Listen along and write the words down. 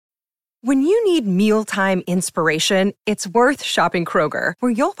When you need mealtime inspiration, it's worth shopping Kroger,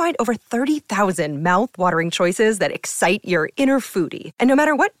 where you'll find over 30,000 mouth-watering choices that excite your inner foodie. And no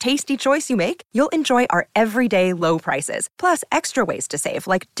matter what tasty choice you make, you'll enjoy our everyday low prices, plus extra ways to save,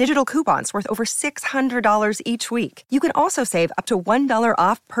 like digital coupons worth over $600 each week. You can also save up to $1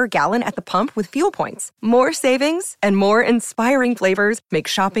 off per gallon at the pump with fuel points. More savings and more inspiring flavors make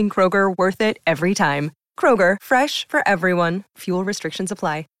shopping Kroger worth it every time. Kroger, fresh for everyone. Fuel restrictions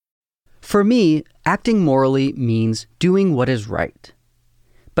apply. For me, acting morally means doing what is right.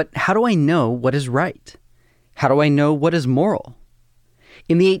 But how do I know what is right? How do I know what is moral?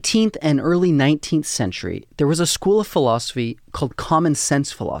 In the 18th and early 19th century, there was a school of philosophy called common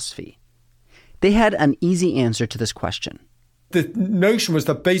sense philosophy. They had an easy answer to this question. The notion was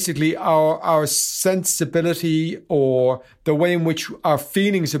that basically our sensibility, or the way in which our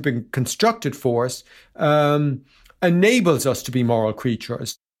feelings have been constructed for us, enables us to be moral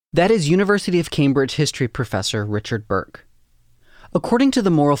creatures. That is University of Cambridge history professor Richard Burke. According to the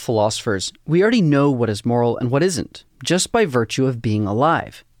moral philosophers, we already know what is moral and what isn't, just by virtue of being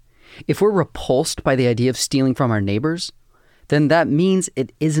alive. If we're repulsed by the idea of stealing from our neighbors, then that means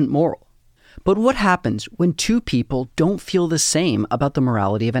it isn't moral. But what happens when two people don't feel the same about the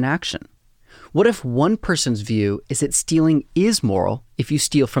morality of an action? What if one person's view is that stealing is moral if you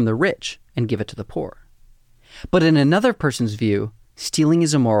steal from the rich and give it to the poor? But in another person's view, stealing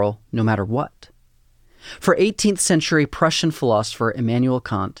is immoral no matter what. For 18th century Prussian philosopher Immanuel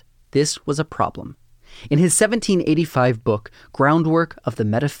Kant, this was a problem. In his 1785 book, Groundwork of the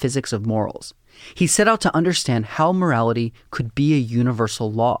Metaphysics of Morals, he set out to understand how morality could be a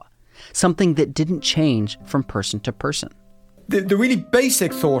universal law, something that didn't change from person to person. The really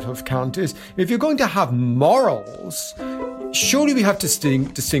basic thought of Kant is, if you're going to have morals, surely we have to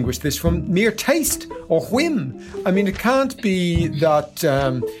distinguish this from mere taste or whim. I mean, it can't be that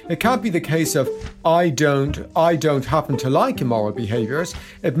it can't be the case of I don't happen to like immoral behaviours.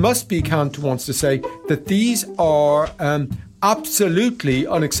 It must be, Kant wants to say, that these are absolutely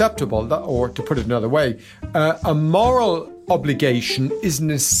unacceptable. Or to put it another way, a moral obligation is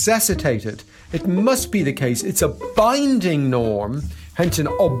necessitated. It must be the case. It's a binding norm, hence an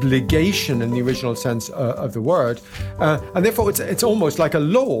obligation in the original sense of the word. And therefore, it's almost like a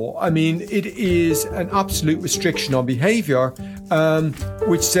law. I mean, it is an absolute restriction on behaviour,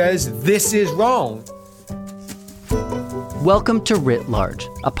 which says this is wrong. Welcome to Writ Large,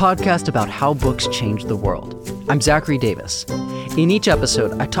 a podcast about how books change the world. I'm Zachary Davis. In each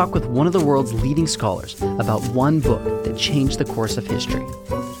episode, I talk with one of the world's leading scholars about one book that changed the course of history.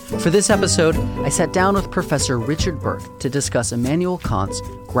 For this episode, I sat down with Professor Richard Burke to discuss Immanuel Kant's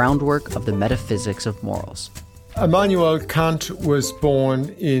Groundwork of the Metaphysics of Morals. Immanuel Kant was born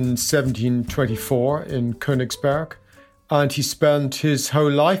in 1724 in Königsberg, and he spent his whole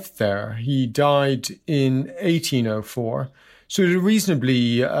life there. He died in 1804, so it was a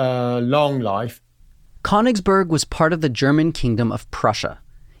reasonably long life. Königsberg was part of the German kingdom of Prussia.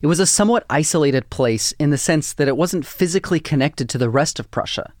 It was a somewhat isolated place in the sense that it wasn't physically connected to the rest of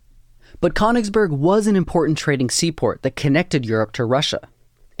Prussia. But Königsberg was an important trading seaport that connected Europe to Russia.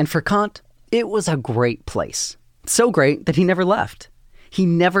 And for Kant, it was a great place. So great that he never left. He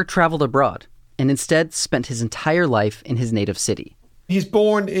never traveled abroad, and instead spent his entire life in his native city. He's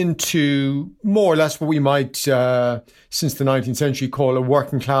born into more or less what we might, since the 19th century, call a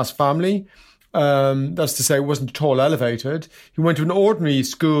working class family. That's to say, it wasn't at all elevated. He went to an ordinary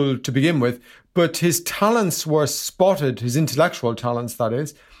school to begin with, but his talents were spotted, his intellectual talents, that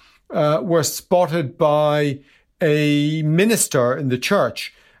is, were spotted by a minister in the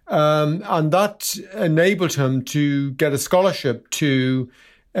church. And that enabled him to get a scholarship to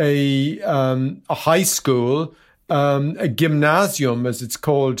a high school, a gymnasium, as it's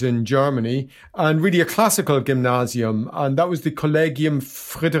called in Germany, and really a classical gymnasium. And that was the Collegium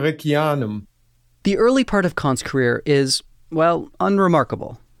Fridericianum. The early part of Kant's career is, well,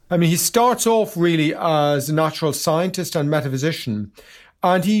 unremarkable. I mean, he starts off really as a natural scientist and metaphysician,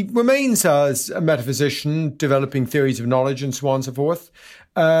 and he remains as a metaphysician, developing theories of knowledge and so on and so forth.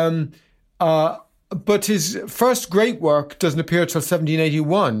 But his first great work doesn't appear until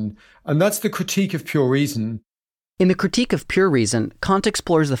 1781, and that's the Critique of Pure Reason. In the Critique of Pure Reason, Kant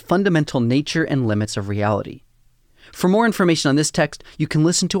explores the fundamental nature and limits of reality. For more information on this text, you can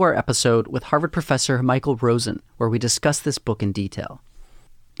listen to our episode with Harvard professor Michael Rosen, where we discuss this book in detail.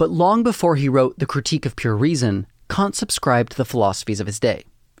 But long before he wrote The Critique of Pure Reason, Kant subscribed to the philosophies of his day,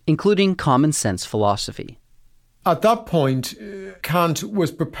 including common sense philosophy. At that point, Kant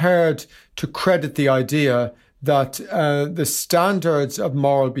was prepared to credit the idea that the standards of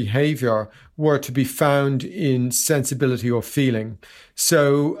moral behavior were to be found in sensibility or feeling.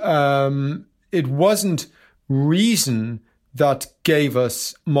 So it wasn't reason that gave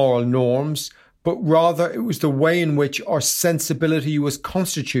us moral norms, but rather it was the way in which our sensibility was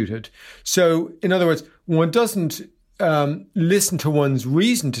constituted. So, in other words, one doesn't listen to one's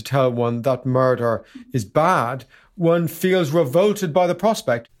reason to tell one that murder is bad. One feels revolted by the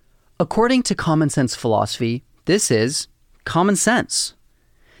prospect. According to common sense philosophy, this is common sense.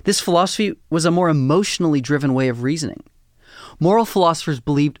 This philosophy was a more emotionally driven way of reasoning. Moral philosophers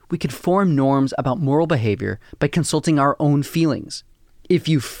believed we could form norms about moral behavior by consulting our own feelings. If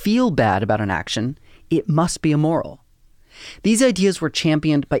you feel bad about an action, it must be immoral. These ideas were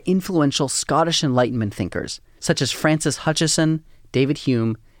championed by influential Scottish Enlightenment thinkers such as Francis Hutcheson, David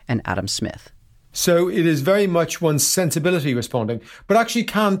Hume, and Adam Smith. So it is very much one's sensibility responding. But actually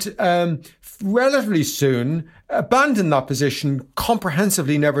Kant relatively soon abandoned that position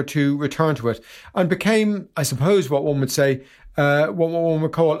comprehensively, never to return to it, and became, I suppose, what one would say, what one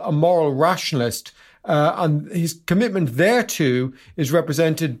would call a moral rationalist. And his commitment thereto is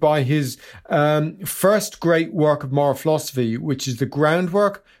represented by his first great work of moral philosophy, which is the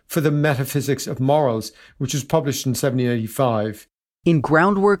groundwork for the Metaphysics of Morals, which was published in 1785. In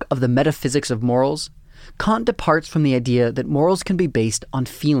Groundwork of the Metaphysics of Morals, Kant departs from the idea that morals can be based on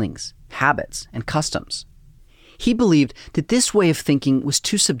feelings, habits, and customs. He believed that this way of thinking was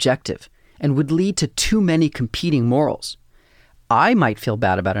too subjective and would lead to too many competing morals. I might feel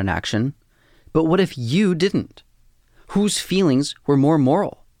bad about an action, but what if you didn't? Whose feelings were more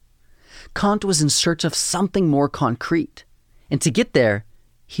moral? Kant was in search of something more concrete, and to get there,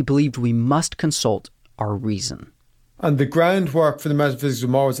 he believed we must consult our reason. And the groundwork for the Metaphysics of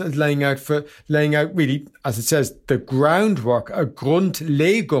Morals is laying out really, as it says, the groundwork, a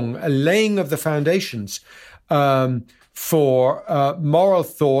Grundlegung, a laying of the foundations for moral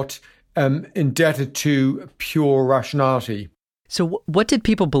thought indebted to pure rationality. So what did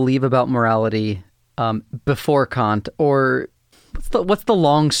people believe about morality before Kant? Or what's the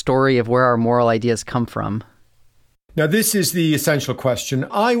long story of where our moral ideas come from? Now, this is the essential question.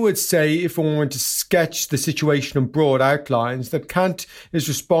 I would say, if one were to sketch the situation in broad outlines, that Kant is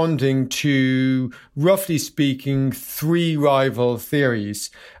responding to, roughly speaking, three rival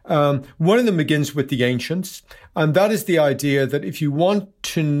theories. One of them begins with the ancients, and that is the idea that if you want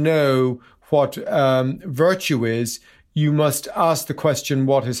to know what virtue is, you must ask the question,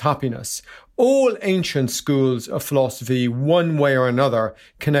 what is happiness? All ancient schools of philosophy, one way or another,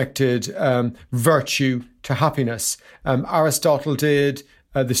 connected virtue to happiness. Aristotle did,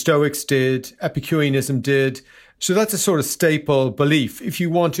 the Stoics did, Epicureanism did. So that's a sort of staple belief. If you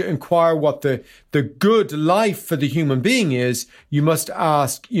want to inquire what the good life for the human being is, you must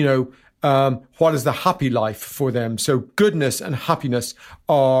ask, what is the happy life for them? So goodness and happiness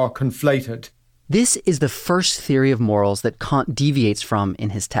are conflated. This is the first theory of morals that Kant deviates from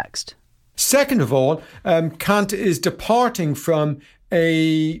in his text. Second of all, Kant is departing from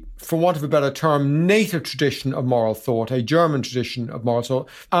a, for want of a better term, native tradition of moral thought, a German tradition of moral thought.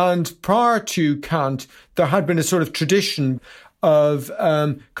 And prior to Kant, there had been a sort of tradition of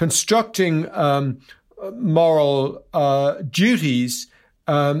constructing moral duties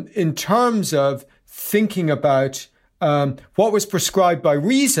in terms of thinking about what was prescribed by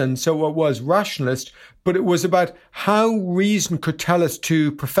reason, so it was rationalist, but it was about how reason could tell us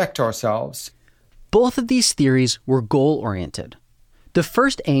to perfect ourselves. Both of these theories were goal-oriented. The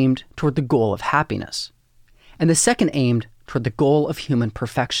first aimed toward the goal of happiness, and the second aimed toward the goal of human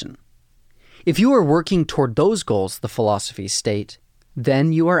perfection. If you are working toward those goals, the philosophies state,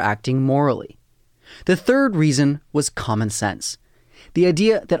 then you are acting morally. The third reason was common sense, the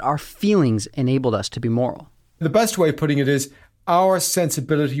idea that our feelings enabled us to be moral. The best way of putting it is our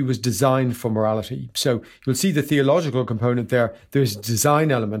sensibility was designed for morality. So you'll see the theological component there. There's a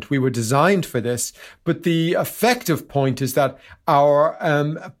design element. We were designed for this. But the effective point is that our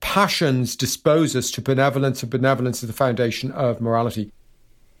passions dispose us to benevolence, and benevolence is the foundation of morality.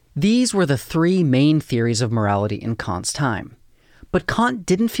 These were the three main theories of morality in Kant's time. But Kant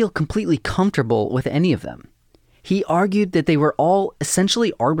didn't feel completely comfortable with any of them. He argued that they were all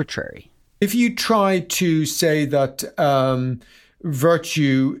essentially arbitrary. If you try to say that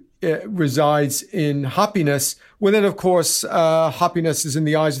virtue resides in happiness, well then of course happiness is in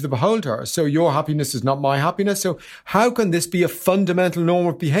the eyes of the beholder. So your happiness is not my happiness. So how can this be a fundamental norm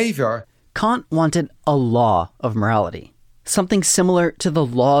of behavior? Kant wanted a law of morality, something similar to the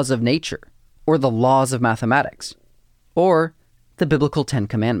laws of nature, or the laws of mathematics, or the biblical 10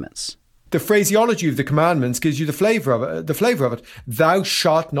 Commandments. the phraseology of the commandments gives you the flavor of it. Thou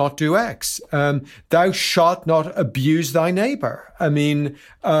shalt not do X. Thou shalt not abuse thy neighbor. I mean,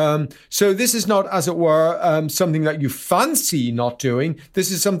 so this is not, as it were, something that you fancy not doing.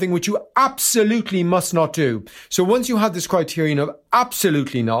 This is something which you absolutely must not do. So once you have this criterion of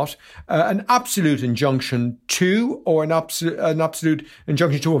absolutely not, an absolute injunction to, or an absolute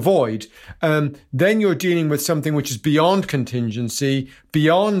injunction to avoid, then you're dealing with something which is beyond contingency,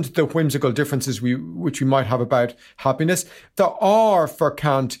 beyond the whimsical differences which we might have about happiness. There are, for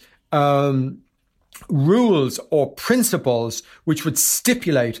Kant, rules or principles which would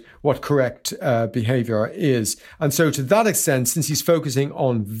stipulate what correct behavior is. And so to that extent, since he's focusing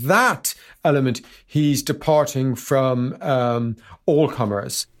on that element, he's departing from all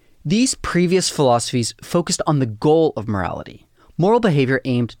comers. These previous philosophies focused on the goal of morality, moral behavior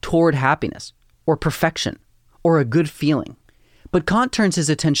aimed toward happiness, or perfection, or a good feeling. But Kant turns his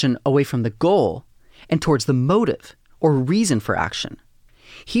attention away from the goal and towards the motive, or reason for action.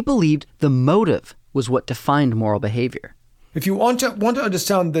 He believed the motive was what defined moral behavior. If you want to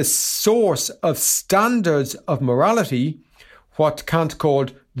understand the source of standards of morality, what Kant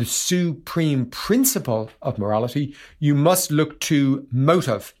called the supreme principle of morality, you must look to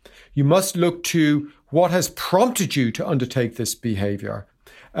motive. You must look to what has prompted you to undertake this behavior.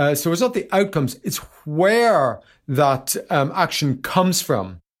 So it's not the outcomes, it's where that action comes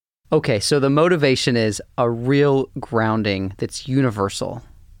from. Okay, so the motivation is a real grounding that's universal.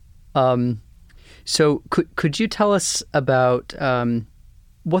 So could you tell us about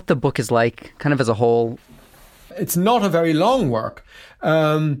what the book is like, kind of as a whole? It's not a very long work,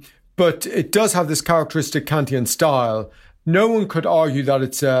 but it does have this characteristic Kantian style. No one could argue that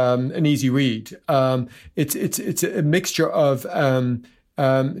it's an easy read. It's a mixture of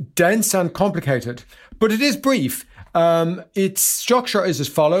dense and complicated, but it is brief. Its structure is as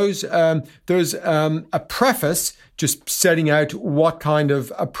follows. There's a preface just setting out what kind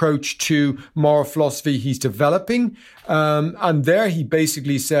of approach to moral philosophy he's developing. And there he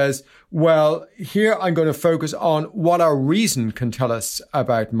basically says, well, here I'm going to focus on what our reason can tell us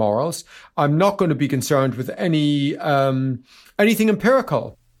about morals. I'm not going to be concerned with anything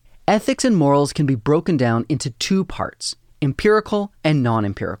empirical. Ethics and morals can be broken down into two parts, empirical and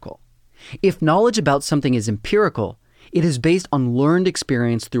non-empirical. If knowledge about something is empirical, it is based on learned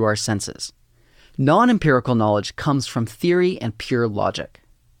experience through our senses. Non-empirical knowledge comes from theory and pure logic.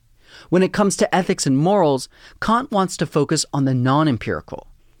 When it comes to ethics and morals, Kant wants to focus on the non-empirical.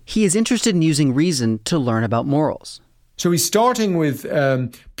 He is interested in using reason to learn about morals. So he's starting with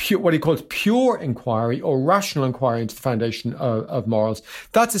what he calls pure inquiry or rational inquiry into the foundation of morals.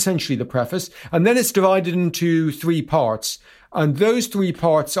 That's essentially the preface. And then it's divided into three parts. And those three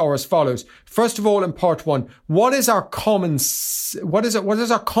parts are as follows. First of all, in part one, what is our common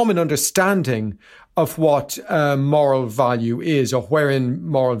understanding of what moral value is, or wherein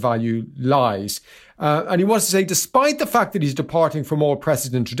moral value lies? And he wants to say, despite the fact that he's departing from all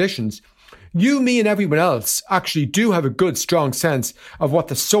precedent traditions, you, me, and everyone else actually do have a good, strong sense of what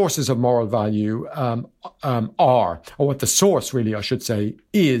the sources of moral value are, or what the source, really, I should say,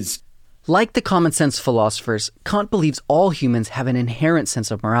 is. Like the common sense philosophers, Kant believes all humans have an inherent sense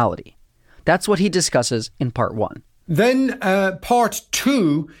of morality. That's what he discusses in part one. Then part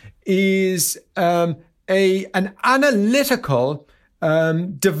two is an analytical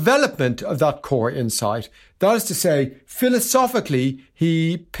development of that core insight. That is to say, philosophically,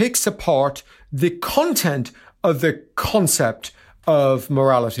 he picks apart the content of the concept of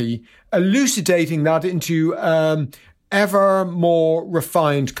morality, elucidating that into ever more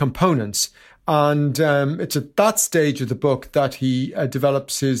refined components. And it's at that stage of the book that he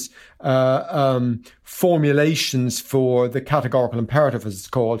develops his formulations for the categorical imperative, as it's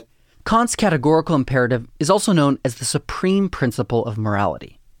called. Kant's categorical imperative is also known as the supreme principle of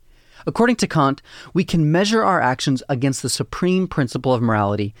morality. According to Kant, we can measure our actions against the supreme principle of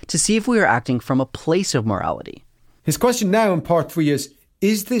morality to see if we are acting from a place of morality. His question now in part three is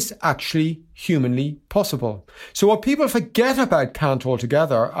this actually humanly possible? So what people forget about Kant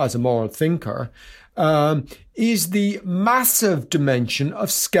altogether as a moral thinker is the massive dimension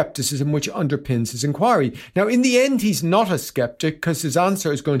of skepticism which underpins his inquiry. Now, in the end, he's not a skeptic, because his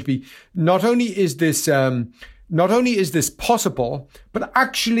answer is going to be, not only is this possible, but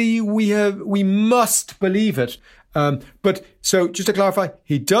actually we must believe it. But so just to clarify,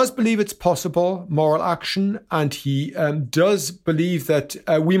 he does believe it's possible, moral action, and he does believe that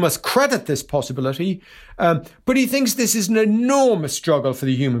we must credit this possibility. But he thinks this is an enormous struggle for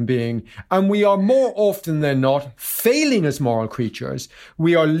the human being. And we are more often than not failing as moral creatures.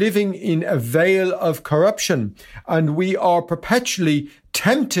 We are living in a veil of corruption, and we are perpetually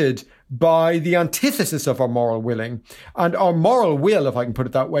tempted by the antithesis of our moral willing. And our moral will, if I can put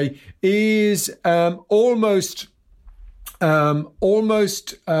it that way, is almost in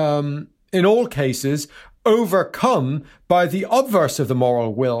all cases overcome by the obverse of the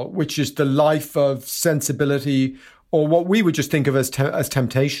moral will, which is the life of sensibility, or what we would just think of as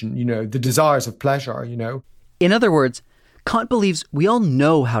temptation, the desires of pleasure, In other words, Kant believes we all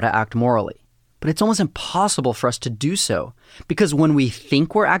know how to act morally, but it's almost impossible for us to do so, because when we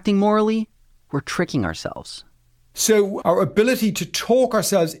think we're acting morally, we're tricking ourselves. So our ability to talk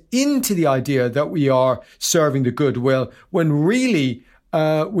ourselves into the idea that we are serving the good will, when really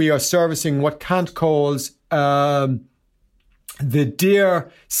we are servicing what Kant calls the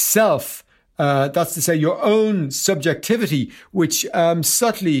dear self, that's to say your own subjectivity, which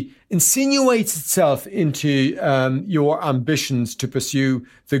subtly insinuates itself into your ambitions to pursue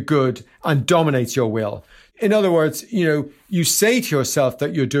the good and dominates your will. In other words, you say to yourself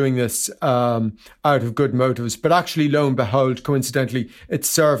that you're doing this out of good motives, but actually, lo and behold, coincidentally, it's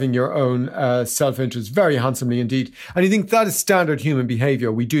serving your own self-interest very handsomely indeed. And you think that is standard human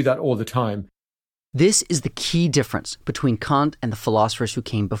behavior. We do that all the time. This is the key difference between Kant and the philosophers who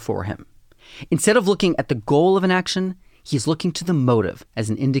came before him. Instead of looking at the goal of an action, he's looking to the motive as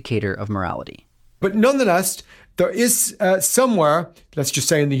an indicator of morality. But nonetheless, there is somewhere, let's just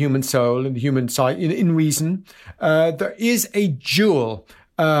say in the human soul, in the human psyche, in reason, there is a jewel,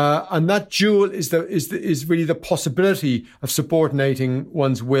 and that jewel is really the possibility of subordinating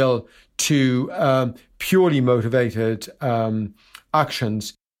one's will to purely motivated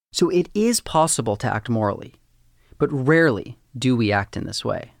actions. So it is possible to act morally, but rarely do we act in this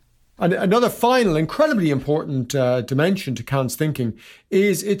way. And another final, incredibly important dimension to Kant's thinking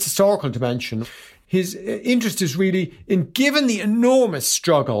is its historical dimension. His interest is really in, given the enormous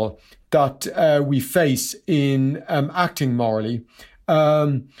struggle that we face in acting morally,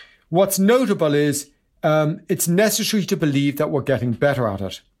 what's notable is it's necessary to believe that we're getting better at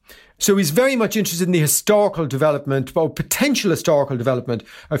it. So he's very much interested in the historical development, or potential historical development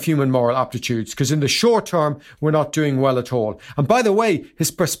of human moral aptitudes, because in the short term, we're not doing well at all. And by the way, his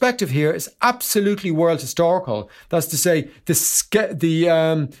perspective here is absolutely world historical. That's to say, the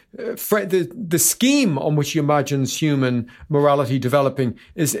scheme on which he imagines human morality developing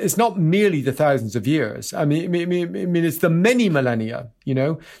is not merely the thousands of years. I mean, it's the many millennia,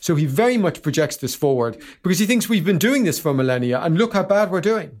 So he very much projects this forward because he thinks we've been doing this for millennia, and look how bad we're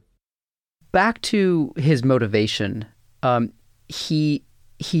doing. Back to his motivation, he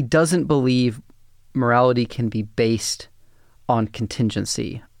doesn't believe morality can be based on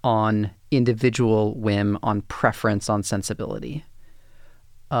contingency, on individual whim, on preference, on sensibility.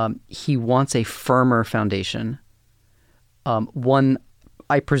 He wants a firmer foundation, one,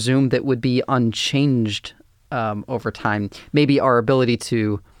 I presume, that would be unchanged over time. Maybe our ability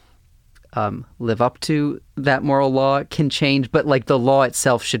to live up to that moral law can change, but the law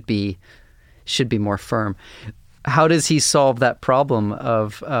itself should be more firm. How does he solve that problem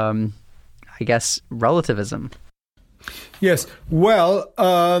of, relativism? Yes. Well,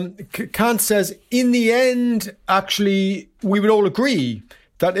 Kant says, in the end, actually, we would all agree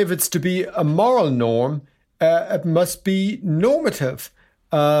that if it's to be a moral norm, it must be normative.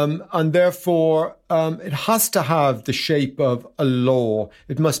 And therefore, it has to have the shape of a law.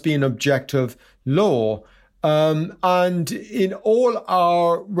 It must be an objective law. And in all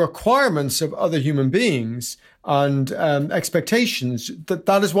our requirements of other human beings and expectations,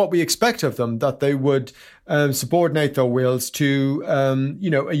 that is what we expect of them, that they would subordinate their wills to, a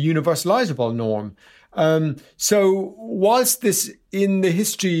universalizable norm. So whilst this in the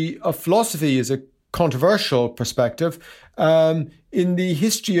history of philosophy is a controversial perspective, in the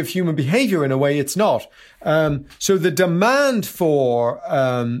history of human behavior, in a way, it's not. So the demand for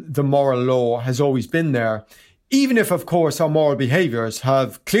the moral law has always been there, even if, of course, our moral behaviors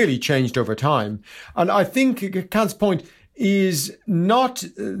have clearly changed over time. And I think Kant's point is not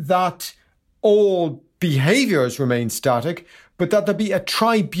that all behaviors remain static, but that there be a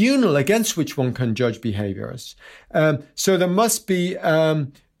tribunal against which one can judge behaviors. So there must be a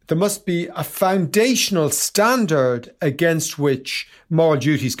foundational standard against which moral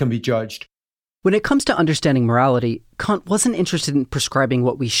duties can be judged. When it comes to understanding morality, Kant wasn't interested in prescribing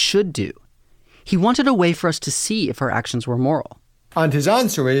what we should do. He wanted a way for us to see if our actions were moral. And his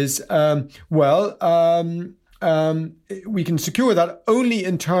answer is, we can secure that only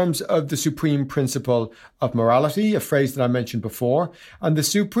in terms of the supreme principle of morality, a phrase that I mentioned before. And the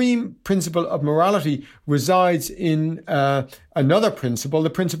supreme principle of morality resides in another principle, the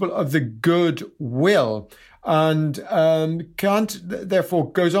principle of the good will. And Kant,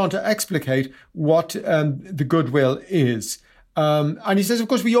 therefore, goes on to explicate what the good will is. And he says, of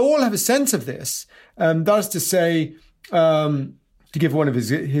course, we all have a sense of this. That is to say, to give one of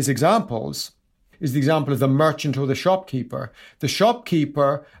his examples, is the example of the merchant or the shopkeeper. The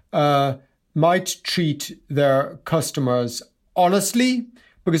shopkeeper might treat their customers honestly,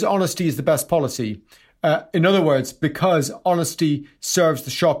 because honesty is the best policy. In other words, because honesty serves the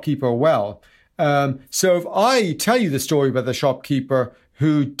shopkeeper well. So if I tell you the story about the shopkeeper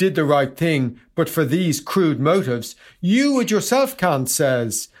who did the right thing, but for these crude motives, you would yourself, Kant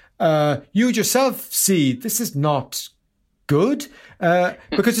says, you would yourself see this is not good,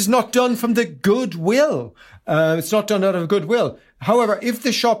 because it's not done from the goodwill. It's not done out of goodwill. However, if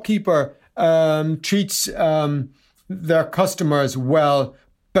the shopkeeper treats their customers well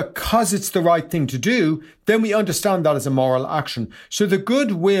because it's the right thing to do, then we understand that as a moral action. So the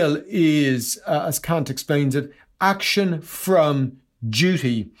goodwill is, as Kant explains it, action from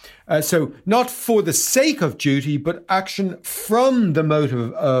duty. So not for the sake of duty, but action from the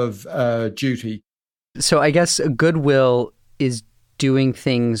motive of duty. So I guess goodwill is doing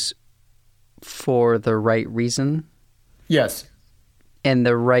things for the right reason? Yes. And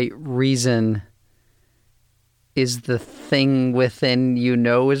the right reason is the thing within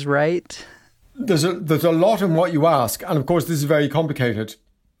is right? There's a lot in what you ask. And of course, this is very complicated.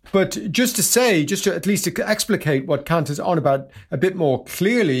 But just to at least explicate what Kant is on about a bit more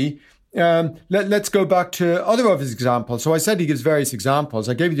clearly, let's go back to other of his examples. So I said he gives various examples.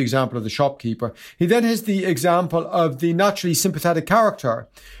 I gave you the example of the shopkeeper. He then has the example of the naturally sympathetic character.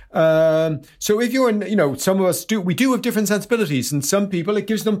 So if you're some of us we do have different sensibilities, and some people it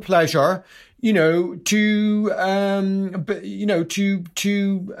gives them pleasure, to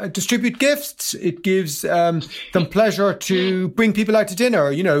distribute gifts. It gives them pleasure to bring people out to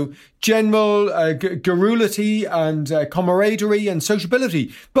dinner. General garrulity and camaraderie and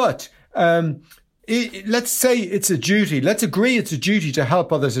sociability. But let's say it's a duty. Let's agree it's a duty to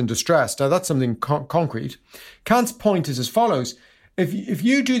help others in distress. Now that's something concrete. Kant's point is as follows. If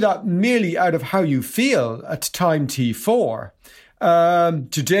you do that merely out of how you feel at time T4,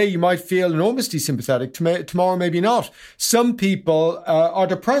 today you might feel enormously sympathetic, tomorrow maybe not. Some people are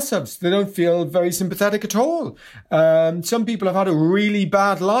depressives. They don't feel very sympathetic at all. Some people have had a really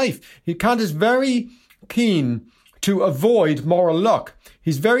bad life. Kant is very keen to avoid moral luck.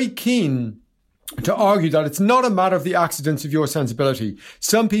 He's very keen to argue that it's not a matter of the accidents of your sensibility.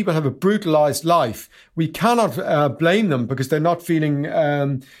 Some people have a brutalized life. We cannot blame them because they're not feeling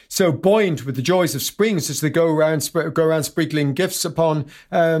so buoyant with the joys of spring, such they go around sprinkling gifts upon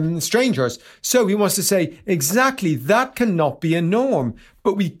strangers. So he wants to say exactly that cannot be a norm.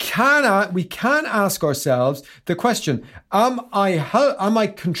 But we can ask ourselves the question: Am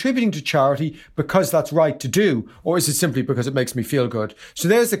I contributing to charity because that's right to do, or is it simply because it makes me feel good? So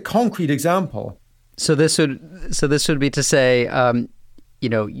there's a concrete example. So this would be to say,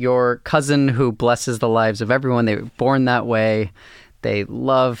 your cousin who blesses the lives of everyone. They were born that way. They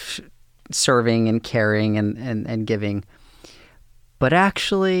love serving and caring and giving. But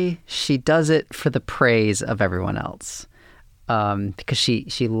actually, she does it for the praise of everyone else. Because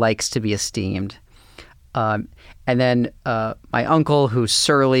she likes to be esteemed. And then my uncle, who's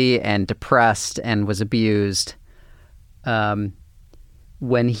surly and depressed and was abused,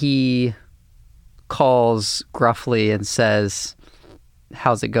 when he calls gruffly and says,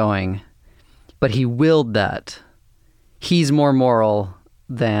 "How's it going?" But he willed that. He's more moral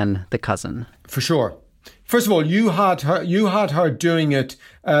than the cousin. For sure. First of all, you had her doing it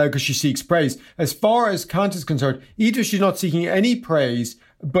because she seeks praise. As far as Kant is concerned, either she's not seeking any praise,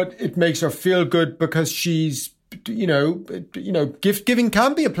 but it makes her feel good because she's, gift giving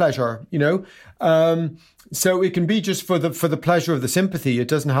can be a pleasure, So it can be just for the pleasure of the sympathy. It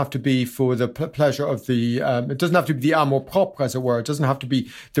doesn't have to be for the pleasure of the. It doesn't have to be the amour propre, as it were. It doesn't have to be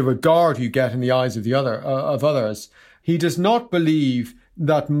the regard you get in the eyes of of others. He does not believe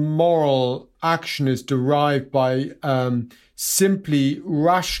that moral action is derived by simply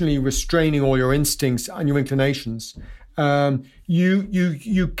rationally restraining all your instincts and your inclinations.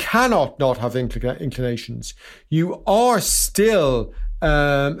 You cannot not have inclinations. You are still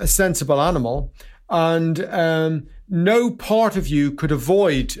a sensible animal, and no part of you could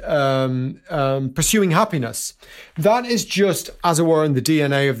avoid pursuing happiness. That is just, as it were, in the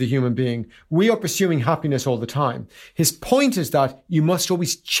DNA of the human being. We are pursuing happiness all the time. His point is that you must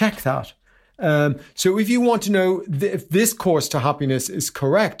always check that. So if you want to know if this course to happiness is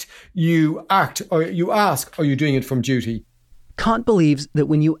correct, you act, or you ask, are you doing it from duty? Kant believes that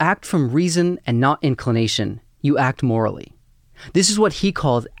when you act from reason and not inclination, you act morally. This is what he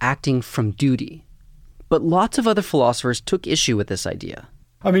calls acting from duty. But lots of other philosophers took issue with this idea.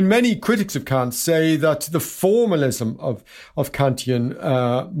 I mean, many critics of Kant say that the formalism of Kantian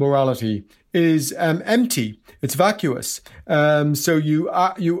morality is empty. It's vacuous. So you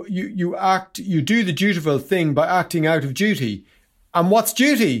do the dutiful thing by acting out of duty. And what's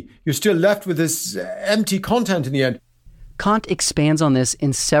duty? You're still left with this empty content in the end. Kant expands on this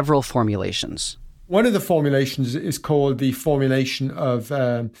in several formulations. One of the formulations is called the formulation of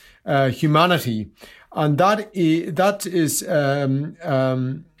humanity. And that is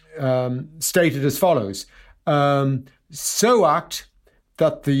stated as follows. So act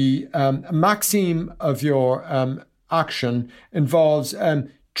that the maxim of your action involves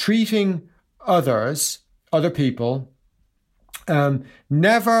treating other people,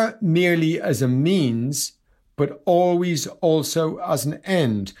 never merely as a means, but always also as an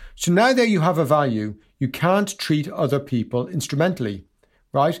end. So now there you have a value. You can't treat other people instrumentally,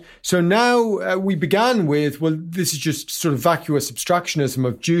 right? So now we began with, well, this is just sort of vacuous abstractionism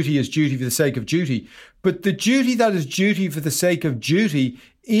of duty as duty for the sake of duty. But the duty that is duty for the sake of duty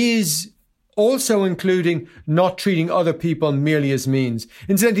is also including not treating other people merely as means.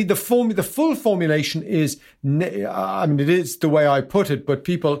 Incidentally, the full formulation is, it is the way I put it, but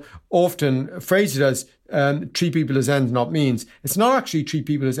people often phrase it as treat people as ends, not means. It's not actually treat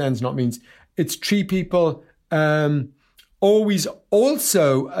people as ends, not means. It's treat people always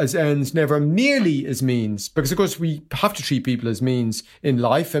also as ends, never merely as means. Because, of course, we have to treat people as means in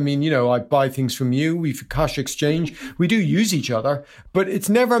life. I mean, I buy things from you. We've cash exchange. We do use each other. But it's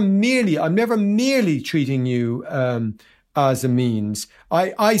never merely, I'm never merely treating you as a means.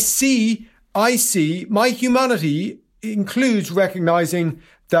 I see my humanity includes recognizing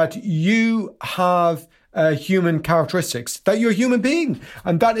that you have human characteristics, that you're a human being.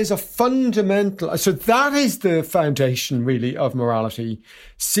 And that is a fundamental, so that is the foundation really of morality,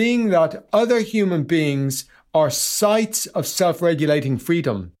 seeing that other human beings are sites of self-regulating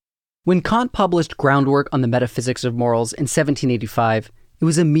freedom. When Kant published Groundwork on the Metaphysics of Morals in 1785, it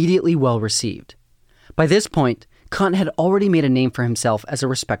was immediately well received. By this point, Kant had already made a name for himself as a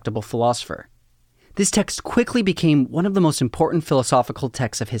respectable philosopher. This text quickly became one of the most important philosophical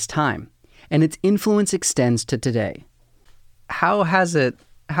texts of his time, and its influence extends to today. How has it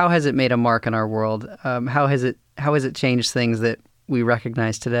made a mark in our world? How has it changed things that we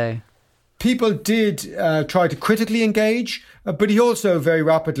recognize today? People did try to critically engage, but he also very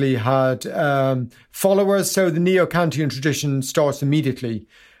rapidly had followers. So the Neo-Kantian tradition starts immediately.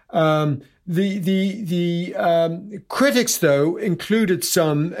 The critics, though, included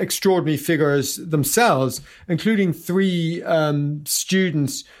some extraordinary figures themselves, including three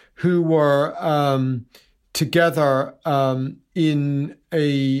students who were together in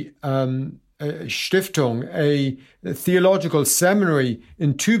a Stiftung, a theological seminary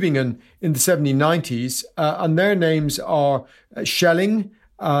in Tübingen in the 1790s, and their names are Schelling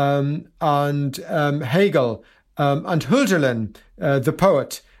and Hegel and Hölderlin, the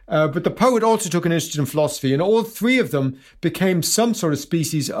poet. But the poet also took an interest in philosophy, and all three of them became some sort of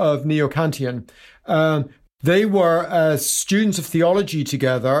species of Neo-Kantian. They were students of theology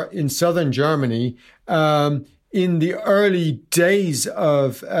together in southern Germany in the early days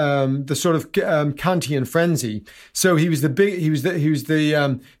of the sort of Kantian frenzy. So he was the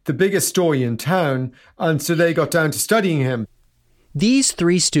biggest story in town, and so they got down to studying him. These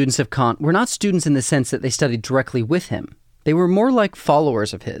three students of Kant were not students in the sense that they studied directly with him. They were more like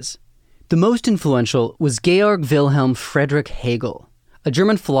followers of his. The most influential was Georg Wilhelm Friedrich Hegel, a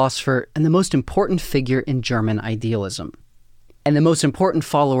German philosopher and the most important figure in German idealism. And the most important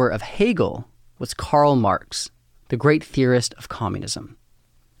follower of Hegel was Karl Marx, the great theorist of communism.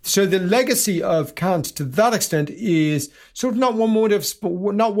 So the legacy of Kant to that extent is sort of not one would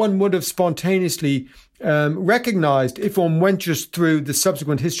have spontaneously recognized if one went just through the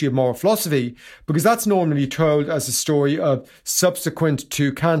subsequent history of moral philosophy, because that's normally told as a story of subsequent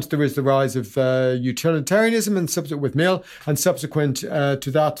to Kant, there is the rise of utilitarianism and subsequent with Mill, and subsequent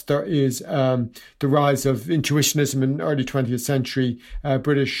to that there is the rise of intuitionism in early 20th century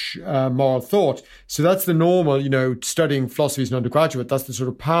British moral thought. So that's the normal, studying philosophy as an undergraduate. That's the sort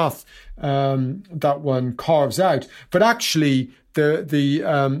of path that one carves out. But actually,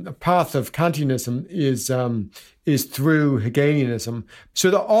 the path of Kantianism is through Hegelianism. So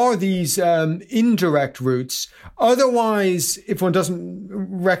there are these indirect routes. Otherwise, if one doesn't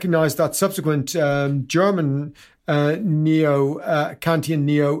recognize that subsequent German neo-Kantian,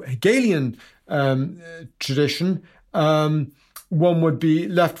 neo-Hegelian tradition, one would be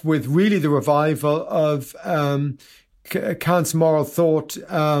left with really the revival of Kant's moral thought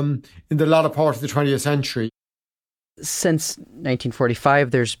in the latter part of the 20th century. Since 1945,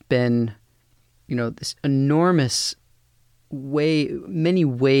 there's been, this enormous many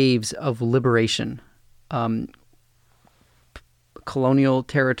waves of liberation, colonial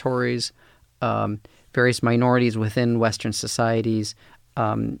territories, various minorities within Western societies,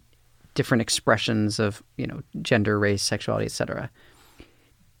 different expressions of, gender, race, sexuality, etc.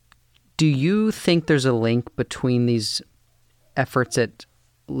 Do you think there's a link between these efforts at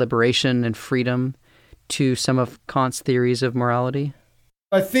liberation and freedom to some of Kant's theories of morality?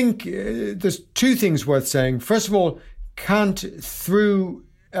 I think there's two things worth saying. First of all, Kant, through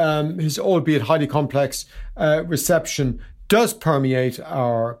his albeit highly complex reception, does permeate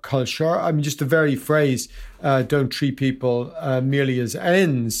our culture. I mean, just the very phrase, don't treat people merely as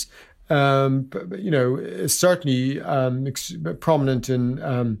ends, is certainly prominent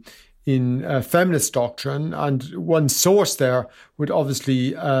in feminist doctrine. And one source there would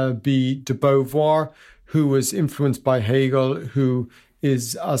obviously be de Beauvoir, who was influenced by Hegel, who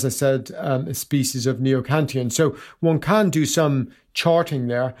is, as I said, a species of neo-Kantian. So one can do some charting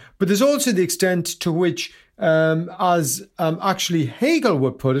there. But there's also the extent to which, as actually Hegel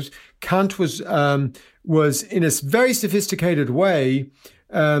would put it, Kant was in a very sophisticated way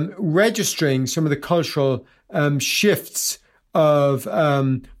registering some of the cultural shifts of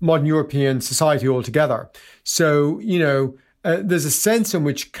modern European society altogether. So, there's a sense in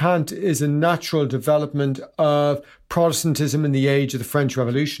which Kant is a natural development of Protestantism in the age of the French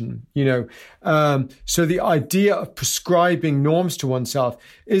Revolution. So the idea of prescribing norms to oneself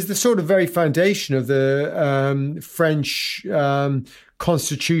is the sort of very foundation of the French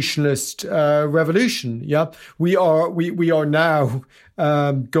constitutionalist revolution. Yeah, we are now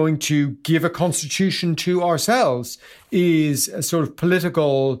going to give a constitution to ourselves is a sort of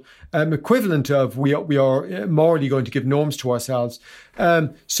political equivalent of we are morally going to give norms to ourselves.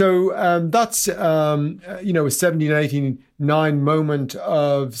 So that's a 1789 moment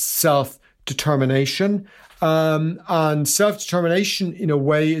of self-determination. And self-determination, in a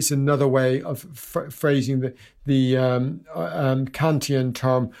way, is another way of phrasing the Kantian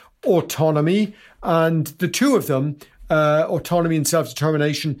term autonomy. And the two of them, autonomy and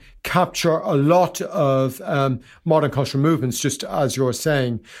self-determination, capture a lot of modern cultural movements, just as you're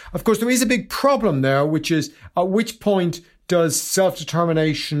saying. Of course, there is a big problem there, which is at which point does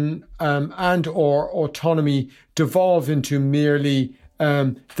self-determination and or autonomy devolve into merely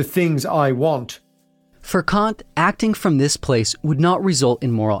the things I want? For Kant, acting from this place would not result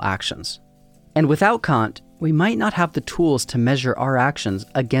in moral actions. And without Kant, we might not have the tools to measure our actions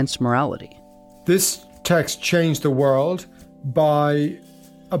against morality. This text changed the world by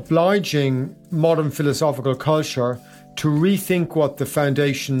obliging modern philosophical culture to rethink what the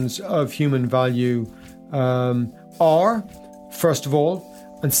foundations of human value are, first of all,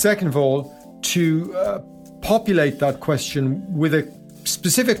 and second of all, to populate that question with a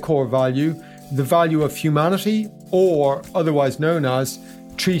specific core value, the value of humanity, or otherwise known as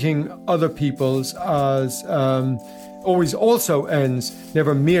treating other peoples as always also ends,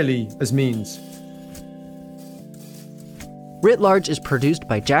 never merely as means. Writ Large is produced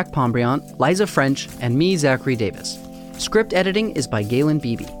by Jack Pombriant, Liza French, and me, Zachary Davis. Script editing is by Galen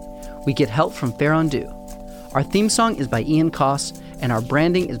Beebe. We get help from Farron Du. Our theme song is by Ian Koss, and our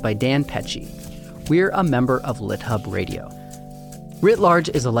branding is by Dan Pecci. We're a member of LitHub Radio. Writ Large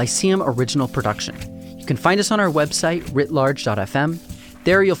is a Lyceum original production. You can find us on our website, writlarge.fm.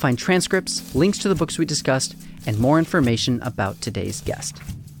 There you'll find transcripts, links to the books we discussed, and more information about today's guest.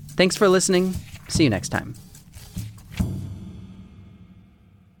 Thanks for listening. See you next time.